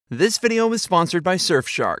This video is sponsored by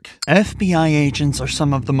Surfshark. FBI agents are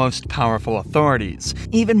some of the most powerful authorities,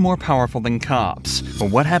 even more powerful than cops.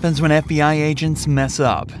 But what happens when FBI agents mess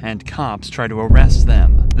up and cops try to arrest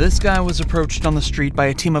them? This guy was approached on the street by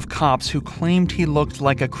a team of cops who claimed he looked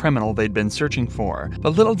like a criminal they'd been searching for.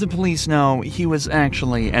 But little did police know he was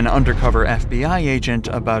actually an undercover FBI agent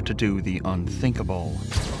about to do the unthinkable.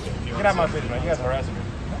 Get out of my face, man. You guys are harassing me.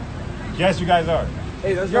 Yes, you guys are.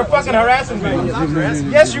 Hey, you're fucking harassing me.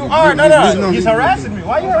 Yes, you are. No. He's harassing me.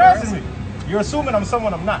 Why are you harassing me? You're assuming I'm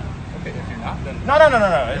someone I'm not. Okay, if you're not, then... No.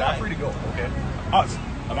 You're not free to go, okay?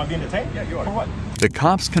 Am I being detained? Yeah, you are. For what? The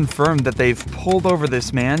cops confirmed that they've pulled over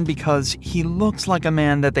this man because he looks like a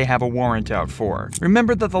man that they have a warrant out for.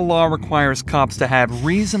 Remember that the law requires cops to have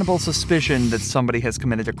reasonable suspicion that somebody has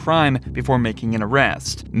committed a crime before making an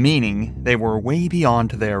arrest, meaning they were way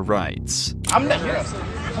beyond their rights. I'm not.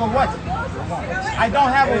 For what? I don't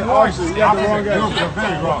have a warrant. You got the wrong guy. You're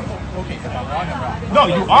very wrong. Okay, if I'm wrong, I'm wrong. No,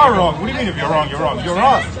 you are wrong. What do you mean if you're wrong, you're wrong? You're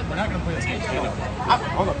wrong. We're not going to play this game.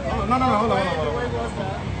 Hold on. No. Hold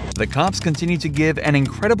on. The cops continue to give an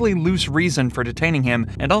incredibly loose reason for detaining him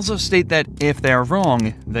and also state that if they're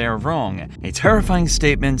wrong, they're wrong. A terrifying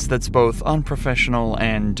statement that's both unprofessional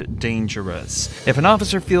and dangerous. If an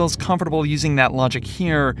officer feels comfortable using that logic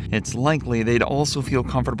here, it's likely they'd also feel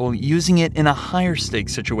comfortable using it in a higher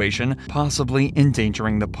stakes situation, possibly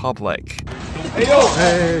endangering the public. Hey, yo!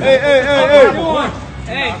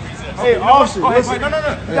 Hey, officer! No. Matter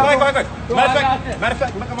of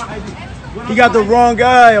fact, look at my ID. He got the wrong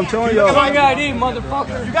guy, I'm telling you. Look at my ID,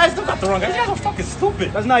 motherfucker. You guys still got the wrong guy. You guys are fucking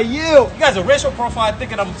stupid. That's not you. You guys are racial profile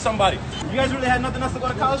thinking I'm somebody. You guys really had nothing else to go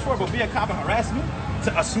to college for but be a cop and harass me?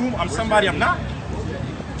 To assume I'm somebody I'm not?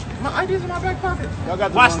 My ID's in my back pocket.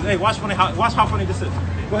 Watch how funny this is. Go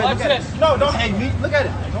ahead, watch look at this. it. No, don't hate me. Look at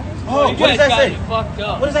it. Oh, what does that say? Fucked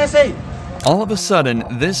up. What does that say? All of a sudden,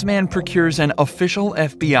 this man procures an official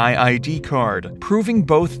FBI ID card, proving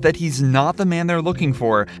both that he's not the man they're looking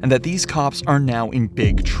for and that these cops are now in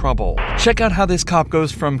big trouble. Check out how this cop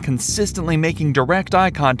goes from consistently making direct eye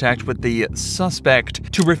contact with the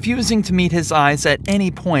suspect to refusing to meet his eyes at any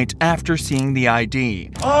point after seeing the ID.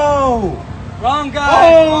 Oh! Wrong guy.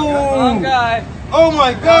 Oh! Wrong guy. Oh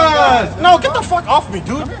my God! No, get the fuck off me,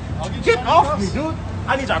 dude! Get off me, dude!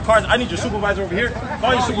 I need your cards. I need your supervisor over here.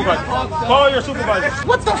 Call your supervisor. Call your supervisor.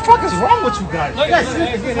 What the fuck is wrong with you guys? Look at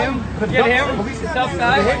him. Get him. Tough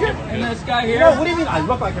guy. And this guy here. No, what do you mean I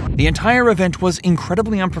look like him? The entire event was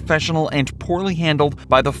incredibly unprofessional and poorly handled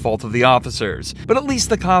by the fault of the officers. But at least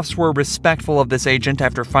the cops were respectful of this agent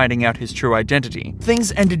after finding out his true identity.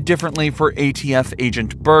 Things ended differently for ATF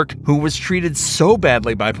agent Burke, who was treated so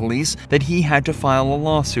badly by police that he had to file a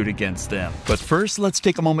lawsuit against them. But first, let's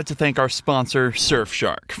take a moment to thank our sponsor,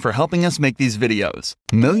 Surfshark, for helping us make these videos.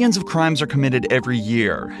 Millions of crimes are committed every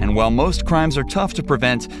year, and while most crimes are tough to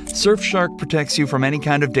prevent, Surfshark protects you from any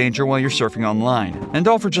kind of danger while you're surfing online, and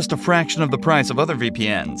all for just a fraction of the price of other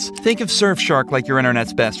VPNs. Think of Surfshark like your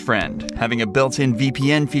internet's best friend, having a built-in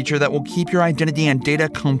VPN feature that will keep your identity and data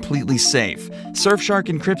completely safe. Surfshark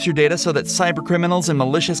encrypts your data so that cybercriminals and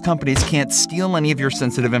malicious companies can't steal any of your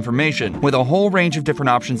sensitive information, with a whole range of different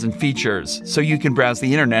options and features, so you can browse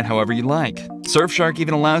the internet however you like. Surfshark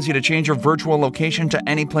even allows you to change your virtual location to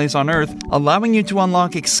any place on Earth, allowing you to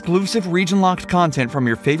unlock exclusive region-locked content from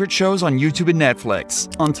your favorite shows on YouTube and Netflix.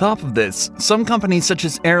 On top of this, some companies such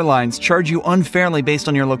as airlines charge you unfairly based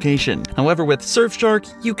on your location. However, with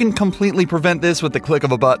Surfshark, you can completely prevent this with the click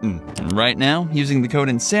of a button. And right now, using the code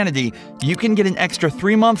INSANITY, you can get an extra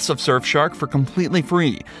 3 months of Surfshark for completely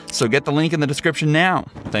free. So get the link in the description now.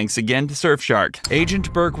 Thanks again to Surfshark.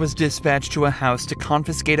 Agent Burke was dispatched to a house to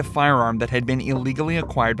confiscate a firearm that had been illegally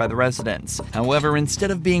acquired by the residents. However,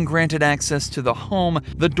 instead of being granted access to the home,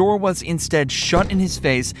 the door was instead shut in his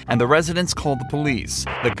face and the residents called the police.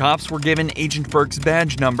 The cops were given Agent Burke's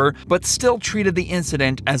badge number, but still treated the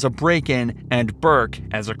incident as a break-in and Burke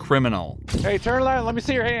as a criminal. Hey, turn around, let me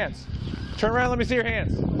see your hands. Turn around, let me see your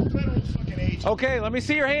hands. Okay, let me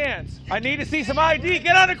see your hands. I need to see some ID.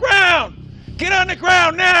 Get on the ground! Get on the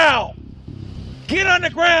ground now! Get on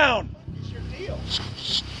the ground! What's your deal?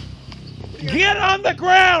 Get on the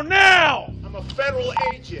ground now! I'm a federal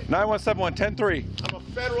agent. 917-110-3. I'm a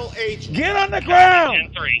federal agent. Get on the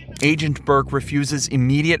ground! Agent Burke refuses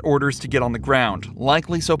immediate orders to get on the ground,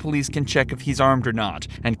 likely so police can check if he's armed or not,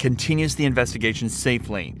 and continues the investigation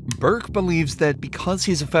safely. Burke believes that because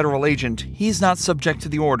he's a federal agent, he's not subject to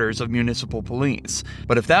the orders of municipal police.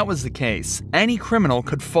 But if that was the case, any criminal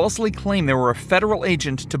could falsely claim they were a federal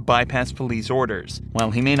agent to bypass police orders.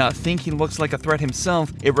 While he may not think he looks like a threat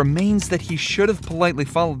himself, it remains that he should have politely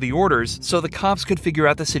followed the orders so the cops could figure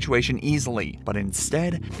out the situation easily, but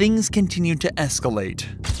instead, things continued to escalate.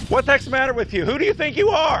 What the heck's the matter with you? Who do you think you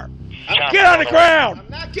are? Chopper, Get on the ground!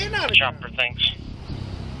 I'm not getting out of Chopper, thanks.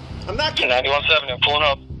 I'm not getting 91.7, I'm pulling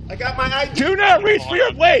up. I got my ID. Do not reach for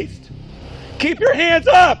your waist! Keep your hands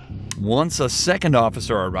up! Once a second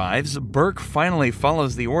officer arrives, Burke finally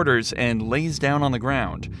follows the orders and lays down on the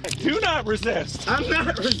ground. Do not resist! I'm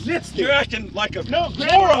not resisting. You're acting like a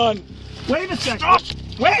moron! Wait a second. Stop.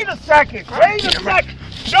 Wait a second. Wait a second.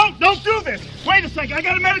 No, don't do this. Wait a second. I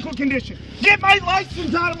got a medical condition. Get my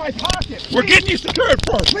license out of my pocket. We're getting you secured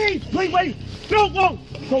first! Please, wait. No, whoa.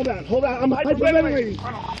 Hold on. I'm hyperventilating.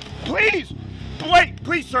 Please. Wait,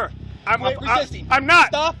 please, sir. I'm resisting. I'm not.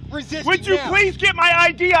 Stop resisting. Would you now. please get my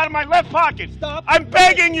ID out of my left pocket? Stop. I'm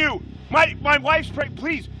begging you. My wife's pregnant.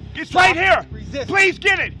 Please. It's right here. Resist. Please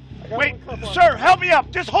get it. Wait, sir, help me up.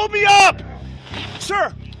 Just hold me up.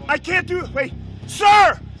 Sir, I can't do it. Wait.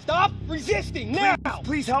 Sir. Stop resisting now.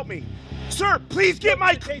 Please help me. Sir, please get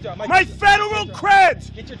my taser out. my federal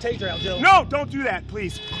creds. Get your taser out, Joe. No, don't do that,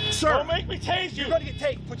 please. Sir. Don't make me tase you! You're going to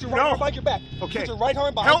get tased. Put your right arm behind your back. Okay. Put your right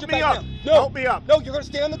arm behind Help your me back up. now. No. Help me up. No, you're going to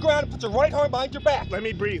stay on the ground and put your right arm behind your back. Let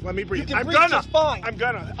me breathe. You can I'm breathe gonna. just fine. I'm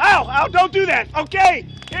gonna. Ow, don't do that. Okay,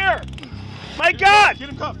 here. My God. Get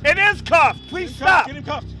him cuffed. It is cuffed. Please stop. Get him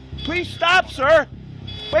cuffed. Please stop, sir.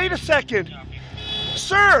 Wait a second.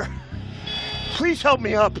 Sir, please help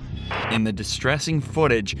me up. In the distressing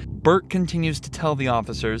footage, Burke continues to tell the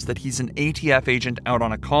officers that he's an ATF agent out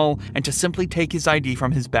on a call and to simply take his ID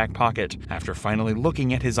from his back pocket. After finally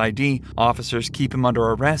looking at his ID, officers keep him under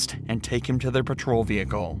arrest and take him to their patrol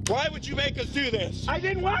vehicle. Why would you make us do this? I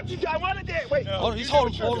didn't want you to. I wanted to. Wait. Hold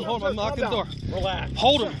him. I'm knocking the door. Relax.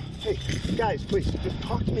 Hold him. Hey, guys, please, just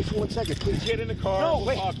talk to me for 1 second, please. Get in the car. No, we'll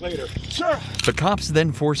wait. talk later. Sir. The cops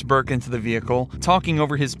then force Burke into the vehicle, talking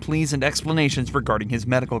over his pleas and explanations regarding his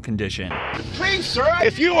medical condition. Please, sir.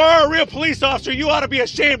 If you are a real police officer, you ought to be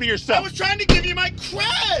ashamed of I yourself. was trying to give you my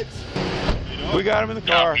creds. We got him in the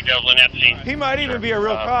car. Devlin at scene. He might even be a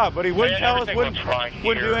real cop, but he wouldn't tell us, everything wouldn't went fine do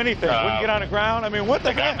here. anything, wouldn't get on the ground. I mean, what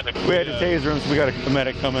the heck? happened? We had to taser him, so we got a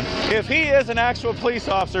medic coming. If he is an actual police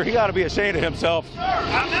officer, he ought to be ashamed of himself. Sir,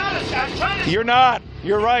 I'm not. I'm trying to You're not.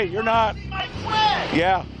 You're right. You're not. give my creds.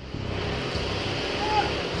 Yeah.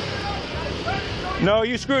 No,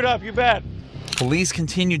 you screwed up. You bet. Police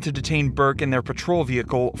continued to detain Burke in their patrol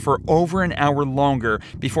vehicle for over an hour longer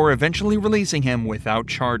before eventually releasing him without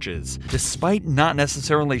charges. Despite not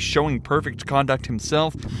necessarily showing perfect conduct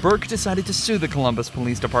himself, Burke decided to sue the Columbus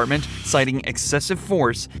Police Department, citing excessive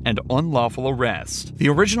force and unlawful arrest. The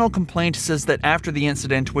original complaint says that after the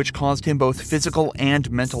incident, which caused him both physical and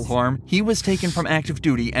mental harm, he was taken from active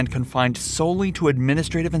duty and confined solely to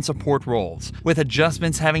administrative and support roles, with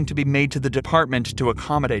adjustments having to be made to the department to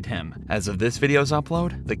accommodate him. As of this video's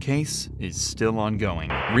upload, the case is still ongoing.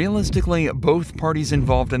 Realistically, both parties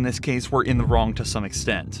involved in this case were in the wrong to some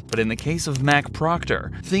extent, but in the case of Mac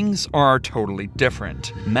Proctor, things are totally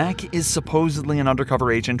different. Mac is supposedly an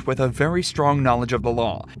undercover agent with a very strong knowledge of the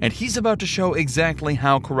law, and he's about to show exactly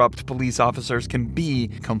how corrupt police officers can be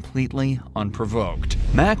completely unprovoked.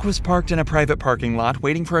 Mac was parked in a private parking lot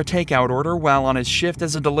waiting for a takeout order while on his shift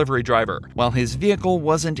as a delivery driver. While his vehicle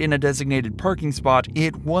wasn't in a designated parking spot,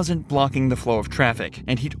 it wasn't blocking the flow of traffic,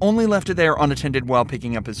 and he'd only left it there unattended while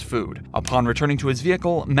picking up his food. Upon returning to his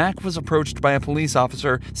vehicle, Mac was approached by a police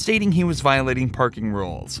officer stating he was violating parking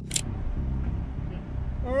rules.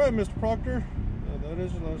 All right, Mr. Proctor. That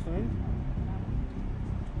is your last name.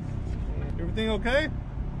 Everything okay?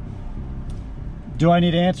 Do I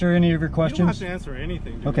need to answer any of your You don't have questions? to answer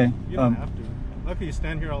anything, dude. Okay, You don't have to. Lucky you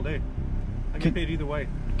stand here all day. I get paid either way.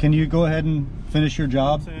 Can you go ahead and finish your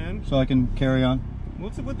job Saying? so I can carry on?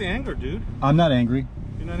 What's it with the anger, dude? I'm not angry.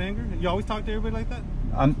 You're not angry? You always talk to everybody like that?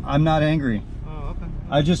 I'm not angry. Oh, okay.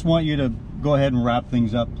 I just want you to go ahead and wrap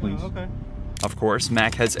things up, please. Oh, okay. Of course,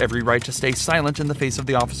 Mac has every right to stay silent in the face of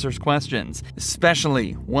the officer's questions,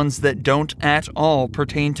 especially ones that don't at all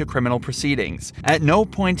pertain to criminal proceedings. At no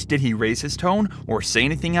point did he raise his tone or say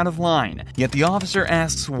anything out of line, yet the officer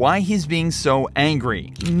asks why he's being so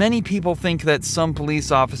angry. Many people think that some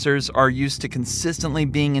police officers are used to consistently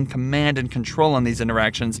being in command and control on these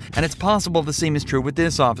interactions, and it's possible the same is true with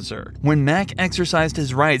this officer. When Mac exercised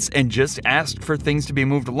his rights and just asked for things to be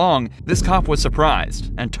moved along, this cop was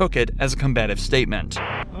surprised and took it as a combative statement.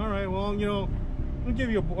 All right, well, you know, I'll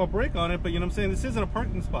give you a break on it, but you know what I'm saying? This isn't a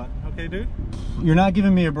parking spot, okay, dude? You're not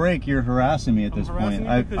giving me a break. You're harassing me at this harassing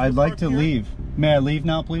point. you because I'd you're like parked to here? leave. May I leave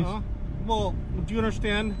now, please? Well, do you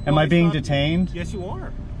understand? Am why I being stopped you? detained? Yes, you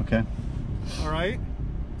are. Okay. All right.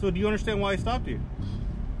 So do you understand why I stopped you?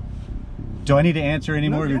 Do I need to answer any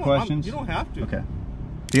No, more of you your don't. questions? You don't have to. Okay.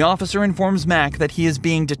 The officer informs Mac that he is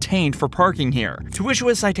being detained for parking here. To issue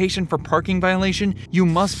a citation for parking violation, you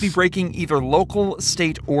must be breaking either local,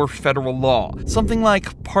 state, or federal law. Something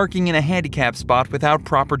like parking in a handicap spot without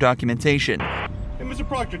proper documentation. Hey, Mr.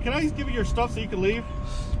 Proctor, can I just give you your stuff so you can leave?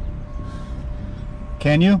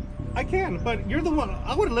 Can you? I can, but you're the one.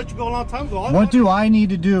 I would have let you go a long time ago. What do I need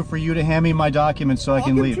to do for you to hand me my documents so I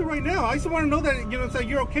can I'll leave? give it to you right now. I just want to know that, you know, so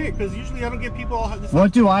you're okay, because usually I don't get people all this.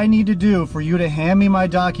 What do I need to do for you to hand me my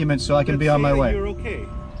documents so I can be on my way? You're okay.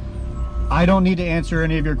 I don't need to answer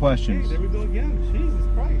any of your Hey, questions. there we go again. Jesus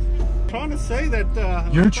Christ. I'm trying to say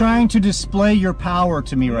that... You're trying to display your power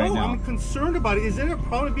to me right no, now. I'm concerned about it. Is there a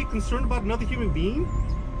problem to be concerned about another human being?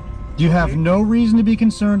 You have no reason to be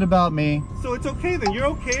concerned about me. So it's okay then. You're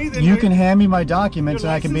okay then. You can hand me my documents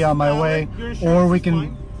and I can be on my way, or we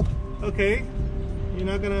can... Okay. You're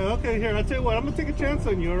not gonna... Okay, here, I'll tell you what. I'm gonna take a chance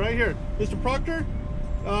on you, all right? Here. Mr. Proctor,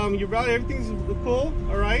 you're right. Everything's cool,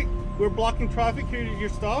 all right? We're blocking traffic here to your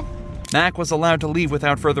stuff. Mac was allowed to leave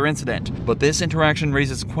without further incident, but this interaction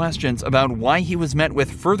raises questions about why he was met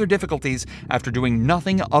with further difficulties after doing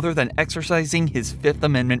nothing other than exercising his Fifth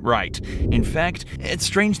Amendment right. In fact, it's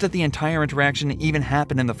strange that the entire interaction even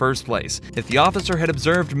happened in the first place. If the officer had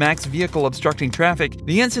observed Mac's vehicle obstructing traffic,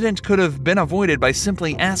 the incident could have been avoided by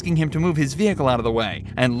simply asking him to move his vehicle out of the way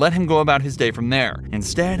and let him go about his day from there.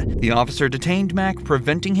 Instead, the officer detained Mac,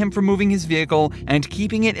 preventing him from moving his vehicle and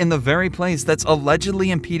keeping it in the very place that's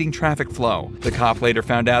allegedly impeding traffic flow. The cop later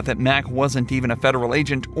found out that Mac wasn't even a federal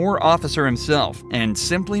agent or officer himself, and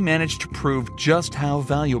simply managed to prove just how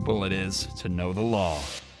valuable it is to know the law.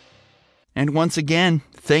 And once again,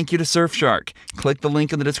 thank you to Surfshark. Click the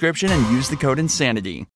link in the description and use the code INSANITY.